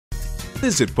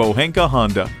Visit Pohanka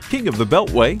Honda, King of the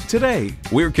Beltway, today.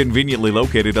 We're conveniently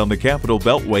located on the Capitol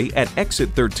Beltway at Exit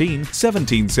 13,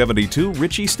 1772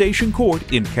 Ritchie Station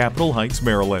Court in Capitol Heights,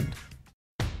 Maryland.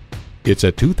 It's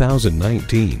a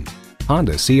 2019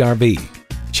 Honda CR-V.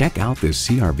 Check out this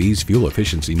CR-V's fuel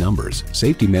efficiency numbers,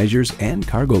 safety measures, and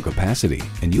cargo capacity,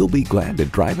 and you'll be glad to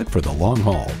drive it for the long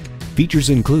haul.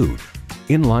 Features include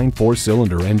inline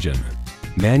 4-cylinder engine,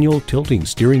 manual tilting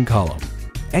steering column,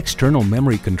 external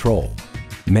memory control,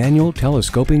 manual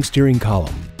telescoping steering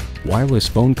column, wireless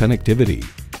phone connectivity,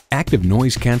 active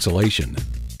noise cancellation,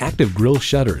 active grille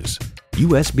shutters,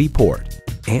 USB port,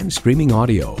 and streaming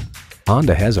audio.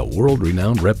 Honda has a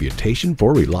world-renowned reputation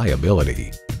for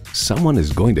reliability. Someone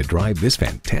is going to drive this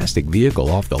fantastic vehicle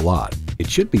off the lot. It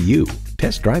should be you.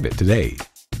 Test drive it today.